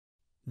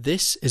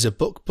This is a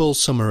book bull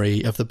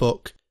summary of the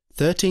book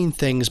 13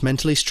 Things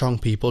Mentally Strong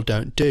People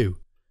Don't Do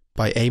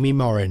by Amy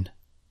Morin.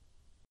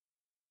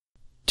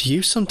 Do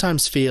you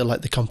sometimes feel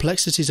like the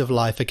complexities of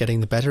life are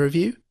getting the better of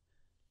you?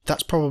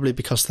 That's probably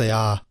because they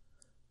are.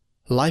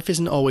 Life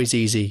isn't always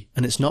easy,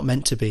 and it's not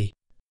meant to be.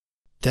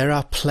 There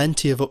are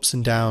plenty of ups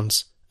and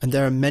downs, and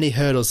there are many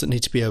hurdles that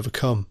need to be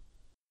overcome.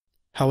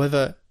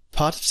 However,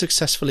 part of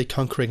successfully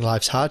conquering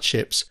life's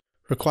hardships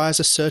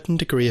requires a certain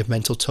degree of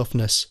mental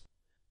toughness.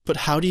 But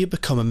how do you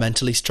become a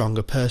mentally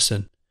stronger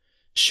person?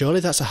 Surely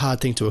that's a hard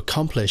thing to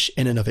accomplish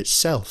in and of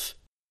itself.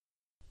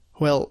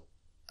 Well,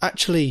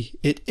 actually,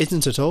 it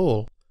isn't at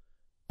all.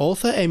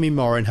 Author Amy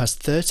Morin has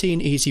 13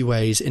 easy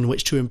ways in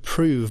which to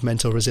improve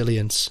mental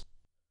resilience.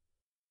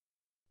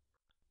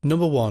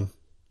 Number 1.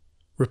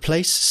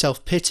 Replace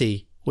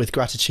self-pity with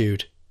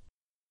gratitude.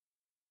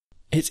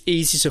 It's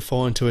easy to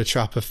fall into a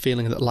trap of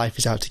feeling that life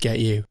is out to get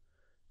you,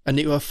 and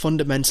that you are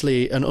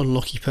fundamentally an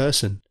unlucky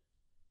person.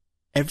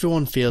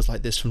 Everyone feels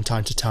like this from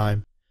time to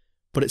time,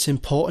 but it's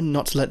important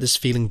not to let this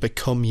feeling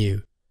become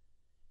you.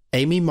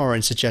 Amy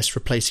Morin suggests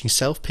replacing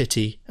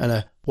self-pity and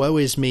a woe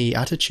is me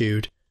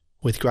attitude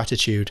with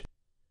gratitude,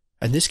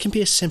 and this can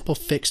be a simple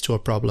fix to a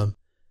problem,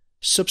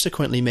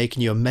 subsequently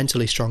making you a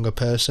mentally stronger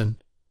person.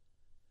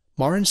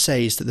 Morin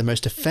says that the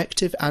most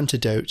effective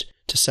antidote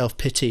to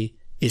self-pity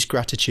is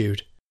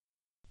gratitude.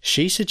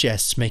 She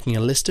suggests making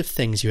a list of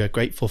things you are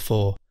grateful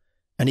for,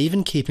 and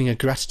even keeping a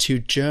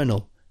gratitude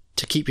journal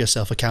to keep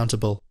yourself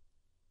accountable.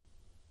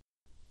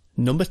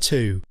 Number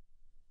 2.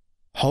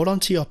 Hold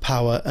on to your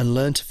power and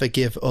learn to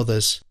forgive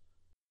others.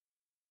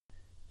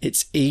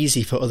 It's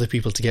easy for other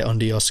people to get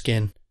under your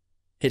skin.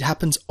 It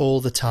happens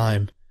all the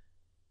time.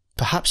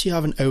 Perhaps you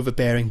have an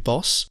overbearing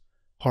boss,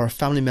 or a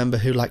family member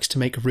who likes to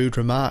make rude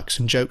remarks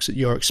and jokes at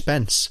your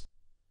expense.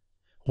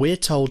 We're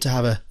told to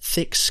have a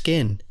thick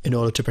skin in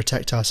order to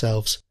protect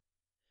ourselves.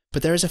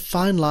 But there is a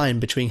fine line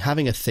between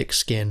having a thick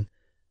skin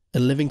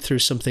and living through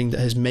something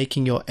that is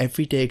making your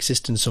everyday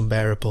existence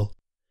unbearable,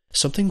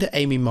 something that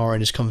Amy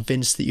Morin is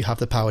convinced that you have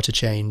the power to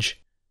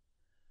change.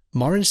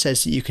 Morin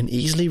says that you can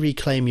easily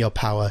reclaim your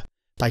power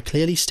by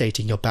clearly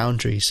stating your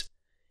boundaries.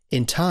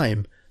 In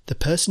time, the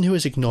person who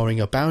is ignoring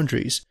your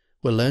boundaries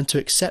will learn to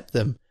accept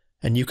them,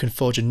 and you can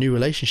forge a new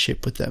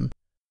relationship with them,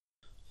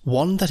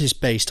 one that is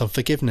based on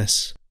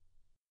forgiveness.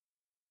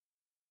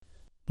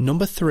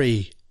 Number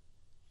 3.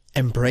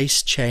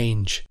 Embrace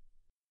change.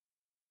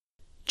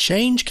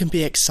 Change can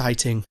be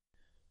exciting,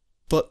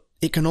 but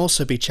it can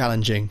also be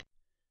challenging.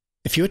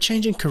 If you're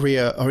changing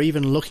career or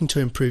even looking to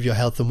improve your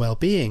health and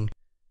well-being,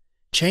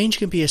 change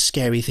can be a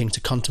scary thing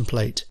to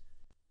contemplate.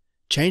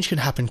 Change can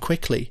happen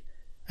quickly,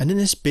 and in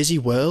this busy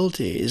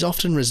world, it is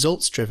often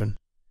results-driven.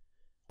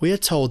 We are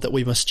told that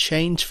we must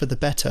change for the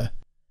better,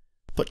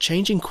 but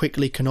changing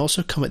quickly can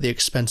also come at the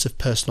expense of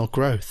personal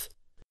growth.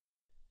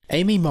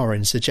 Amy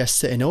Morin suggests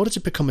that in order to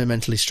become a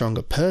mentally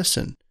stronger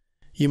person,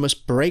 you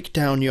must break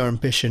down your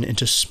ambition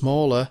into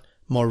smaller,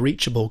 more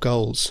reachable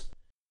goals.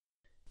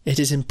 It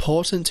is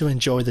important to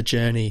enjoy the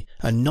journey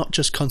and not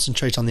just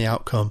concentrate on the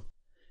outcome,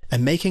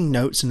 and making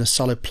notes and a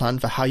solid plan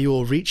for how you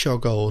will reach your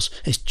goals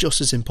is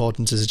just as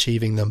important as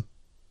achieving them.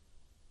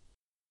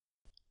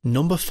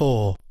 Number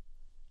 4.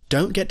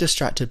 Don't get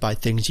distracted by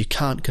things you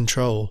can't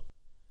control.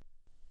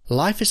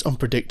 Life is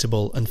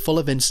unpredictable and full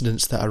of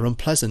incidents that are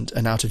unpleasant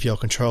and out of your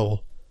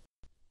control.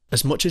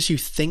 As much as you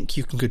think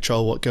you can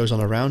control what goes on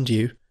around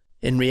you,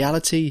 in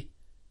reality,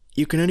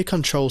 you can only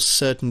control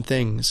certain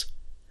things.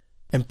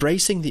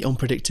 Embracing the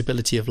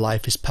unpredictability of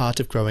life is part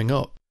of growing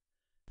up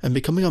and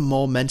becoming a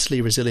more mentally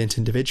resilient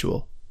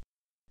individual.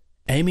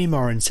 Amy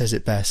Morin says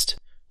it best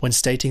when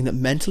stating that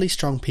mentally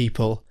strong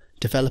people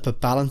develop a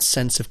balanced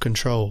sense of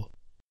control.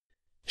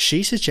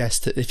 She suggests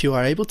that if you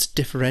are able to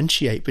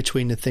differentiate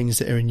between the things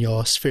that are in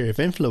your sphere of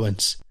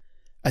influence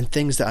and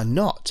things that are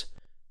not,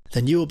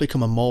 then you will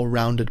become a more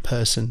rounded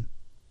person.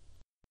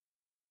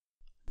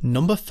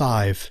 Number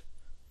 5.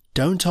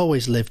 Don't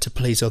always live to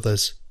please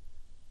others.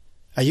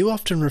 Are you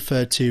often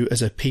referred to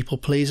as a people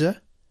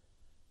pleaser?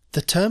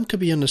 The term could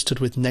be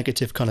understood with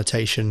negative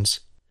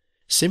connotations.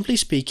 Simply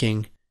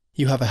speaking,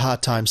 you have a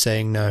hard time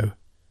saying no.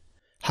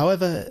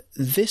 However,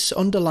 this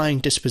underlying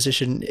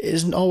disposition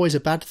isn't always a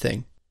bad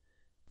thing.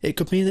 It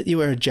could mean that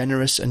you are a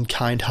generous and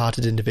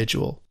kind-hearted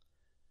individual.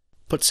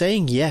 But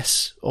saying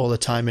yes all the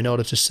time in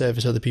order to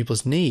service other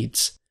people's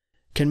needs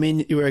can mean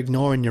that you are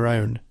ignoring your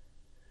own.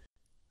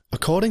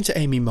 According to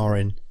Amy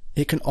Morin,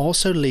 it can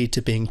also lead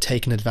to being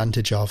taken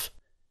advantage of.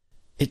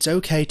 It's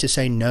okay to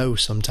say no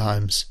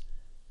sometimes,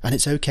 and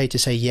it's okay to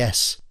say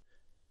yes.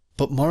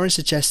 But Morin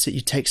suggests that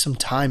you take some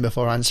time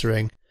before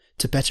answering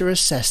to better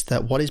assess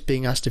that what is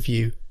being asked of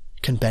you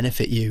can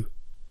benefit you.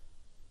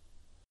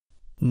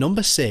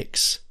 Number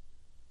 6.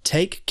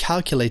 Take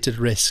calculated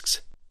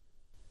risks.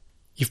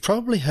 You've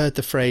probably heard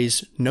the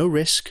phrase, no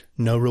risk,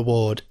 no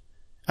reward,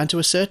 and to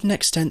a certain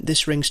extent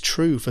this rings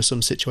true for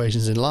some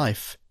situations in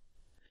life.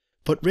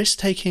 But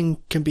risk-taking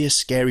can be a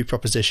scary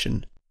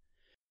proposition.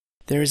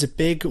 There is a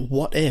big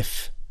what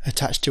if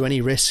attached to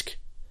any risk,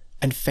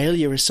 and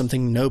failure is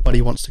something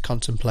nobody wants to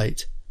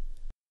contemplate.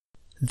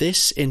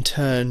 This, in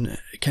turn,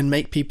 can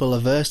make people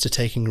averse to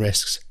taking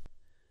risks.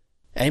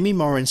 Amy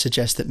Morin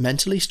suggests that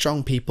mentally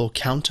strong people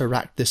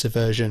counteract this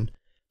aversion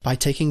by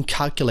taking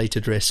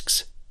calculated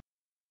risks.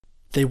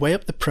 They weigh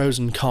up the pros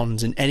and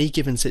cons in any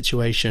given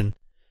situation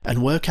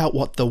and work out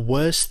what the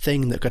worst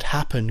thing that could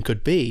happen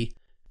could be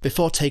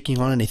before taking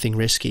on anything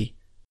risky.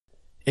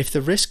 If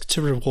the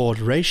risk-to-reward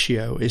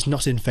ratio is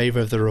not in favour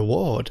of the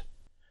reward,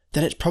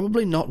 then it's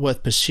probably not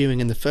worth pursuing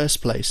in the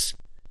first place,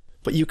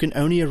 but you can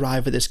only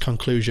arrive at this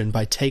conclusion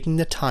by taking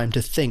the time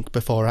to think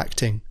before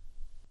acting.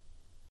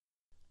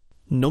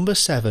 Number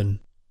 7.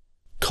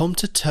 Come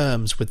to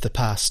terms with the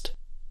past.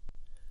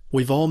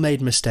 We've all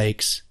made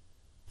mistakes.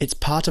 It's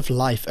part of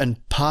life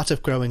and part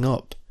of growing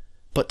up,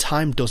 but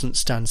time doesn't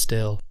stand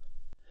still.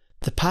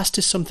 The past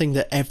is something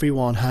that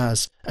everyone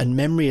has, and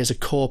memory is a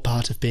core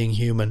part of being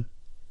human.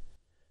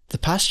 The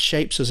past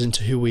shapes us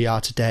into who we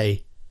are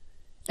today.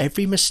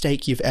 Every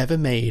mistake you've ever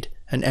made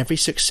and every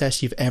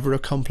success you've ever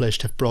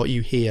accomplished have brought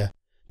you here,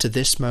 to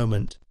this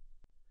moment.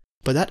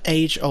 But that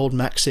age-old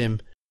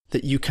maxim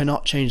that you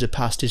cannot change the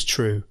past is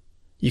true.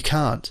 You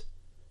can't.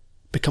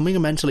 Becoming a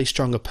mentally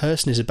stronger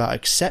person is about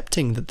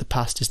accepting that the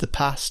past is the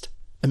past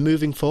and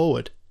moving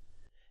forward,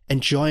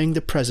 enjoying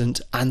the present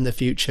and the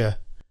future.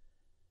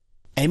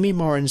 Amy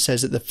Morin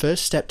says that the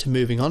first step to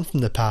moving on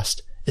from the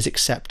past is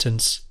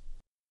acceptance.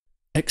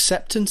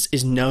 Acceptance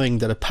is knowing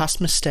that a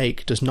past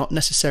mistake does not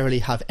necessarily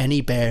have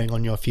any bearing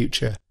on your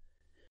future.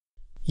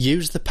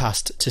 Use the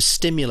past to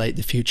stimulate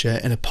the future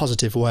in a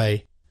positive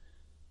way.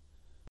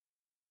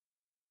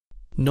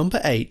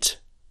 Number 8.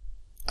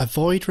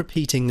 Avoid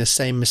repeating the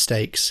same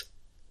mistakes.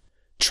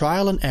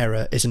 Trial and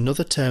error is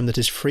another term that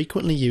is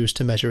frequently used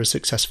to measure a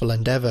successful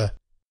endeavour.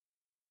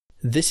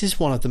 This is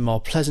one of the more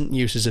pleasant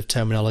uses of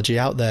terminology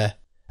out there,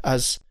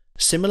 as,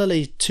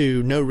 similarly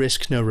to no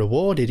risk, no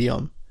reward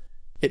idiom,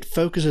 it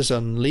focuses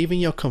on leaving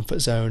your comfort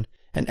zone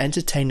and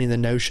entertaining the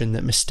notion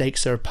that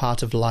mistakes are a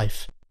part of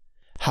life.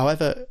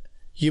 However,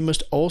 you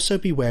must also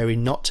be wary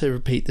not to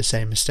repeat the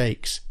same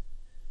mistakes.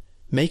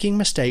 Making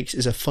mistakes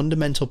is a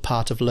fundamental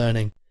part of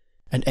learning,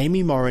 and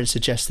Amy Morin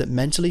suggests that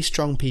mentally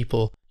strong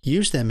people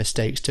use their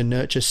mistakes to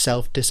nurture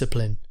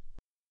self-discipline.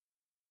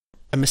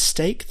 A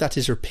mistake that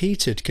is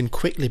repeated can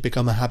quickly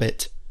become a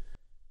habit,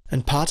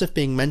 and part of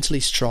being mentally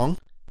strong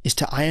is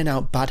to iron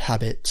out bad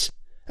habits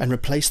and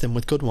replace them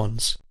with good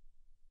ones.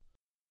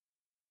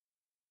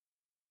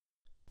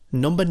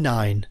 Number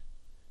 9.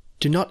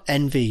 Do not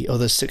envy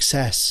others'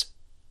 success.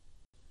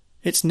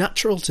 It's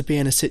natural to be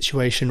in a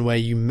situation where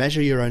you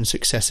measure your own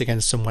success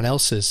against someone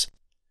else's.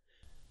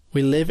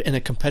 We live in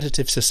a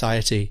competitive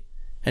society,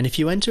 and if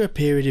you enter a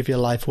period of your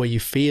life where you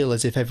feel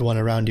as if everyone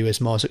around you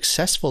is more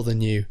successful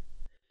than you,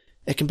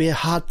 it can be a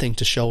hard thing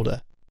to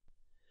shoulder.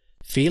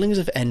 Feelings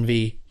of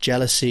envy,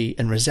 jealousy,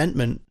 and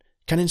resentment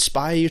can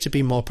inspire you to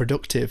be more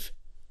productive,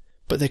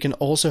 but they can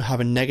also have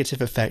a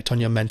negative effect on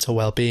your mental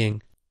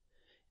well-being.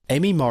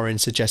 Amy Morin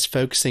suggests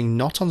focusing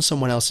not on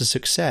someone else's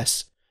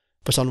success,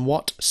 but on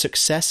what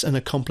success and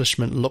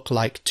accomplishment look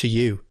like to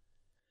you.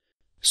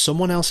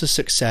 Someone else's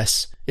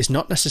success is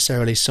not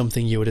necessarily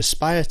something you would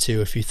aspire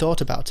to if you thought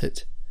about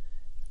it.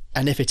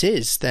 And if it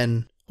is,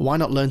 then why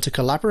not learn to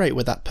collaborate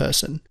with that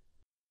person?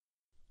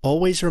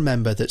 Always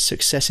remember that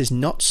success is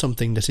not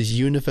something that is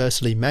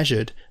universally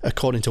measured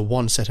according to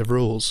one set of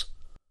rules.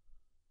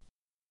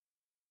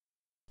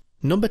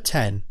 Number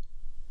 10.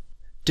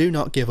 Do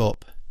not give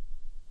up.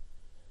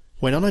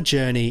 When on a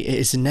journey, it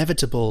is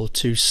inevitable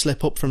to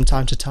slip up from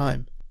time to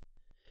time.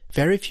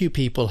 Very few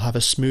people have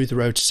a smooth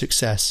road to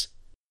success.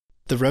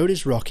 The road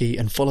is rocky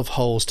and full of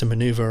holes to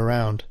maneuver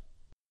around.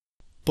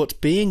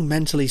 But being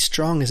mentally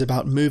strong is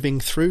about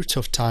moving through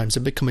tough times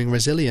and becoming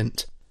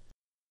resilient.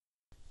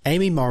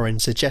 Amy Morin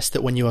suggests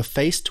that when you are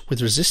faced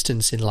with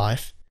resistance in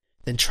life,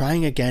 then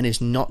trying again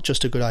is not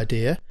just a good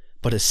idea,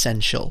 but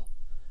essential.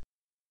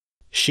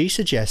 She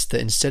suggests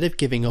that instead of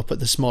giving up at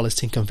the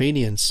smallest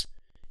inconvenience,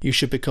 you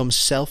should become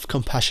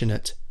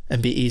self-compassionate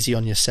and be easy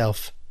on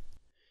yourself.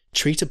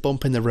 Treat a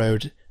bump in the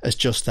road as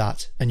just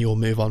that, and you will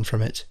move on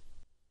from it.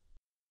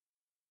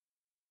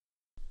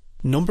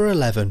 Number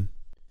 11.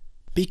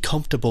 Be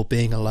comfortable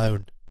being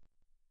alone.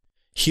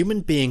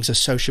 Human beings are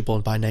sociable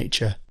by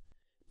nature.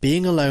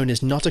 Being alone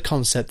is not a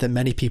concept that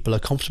many people are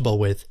comfortable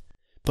with,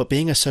 but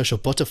being a social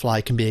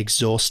butterfly can be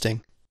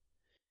exhausting.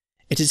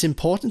 It is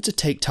important to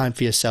take time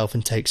for yourself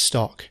and take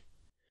stock.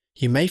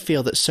 You may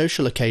feel that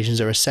social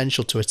occasions are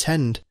essential to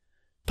attend,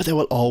 but there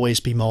will always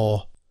be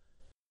more.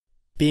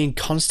 Being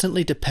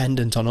constantly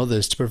dependent on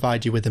others to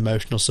provide you with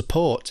emotional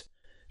support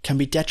can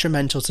be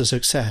detrimental to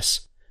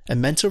success,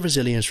 and mental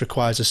resilience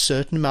requires a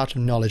certain amount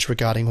of knowledge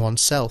regarding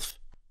oneself.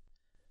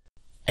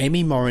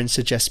 Amy Morin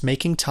suggests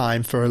making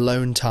time for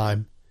alone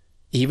time,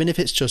 even if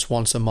it's just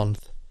once a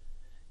month.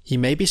 You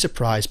may be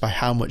surprised by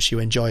how much you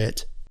enjoy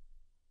it.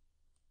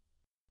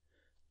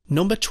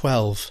 Number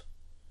 12.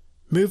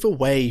 Move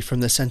away from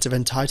the sense of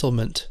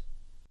entitlement.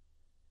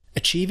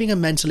 Achieving a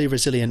mentally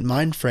resilient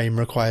mind frame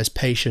requires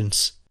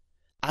patience,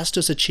 as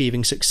does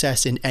achieving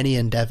success in any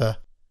endeavour.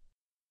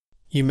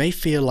 You may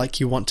feel like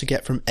you want to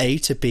get from A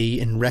to B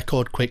in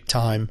record quick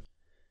time,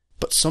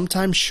 but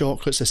sometimes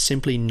shortcuts are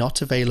simply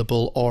not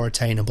available or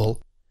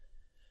attainable.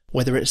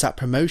 Whether it's that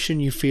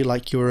promotion you feel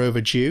like you are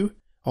overdue,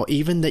 or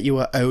even that you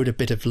are owed a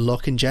bit of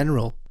luck in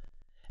general,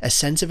 a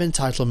sense of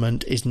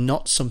entitlement is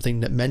not something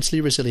that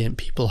mentally resilient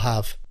people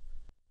have.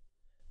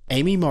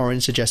 Amy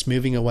Morin suggests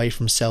moving away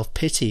from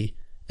self-pity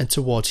and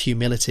towards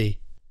humility,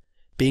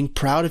 being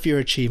proud of your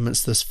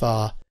achievements thus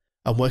far,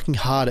 and working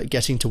hard at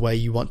getting to where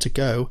you want to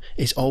go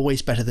is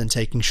always better than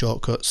taking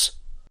shortcuts.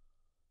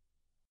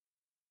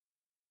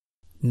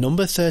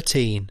 Number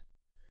 13.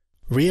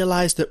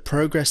 Realize that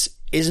progress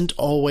isn't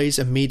always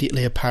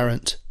immediately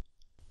apparent.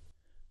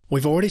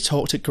 We've already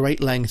talked at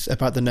great length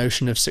about the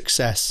notion of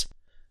success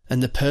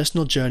and the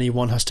personal journey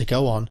one has to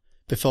go on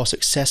before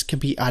success can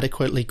be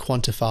adequately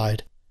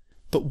quantified.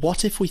 But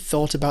what if we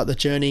thought about the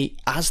journey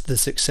as the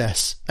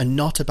success and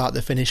not about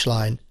the finish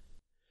line?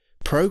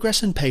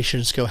 Progress and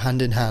patience go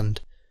hand in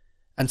hand,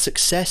 and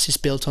success is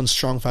built on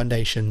strong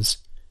foundations.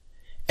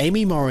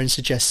 Amy Morin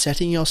suggests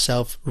setting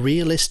yourself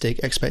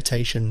realistic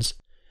expectations,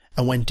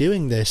 and when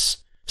doing this,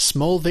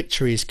 small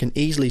victories can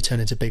easily turn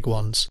into big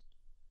ones.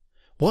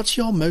 What's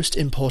your most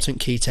important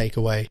key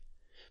takeaway?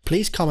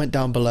 Please comment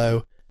down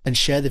below and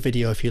share the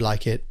video if you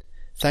like it.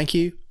 Thank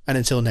you, and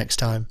until next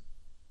time.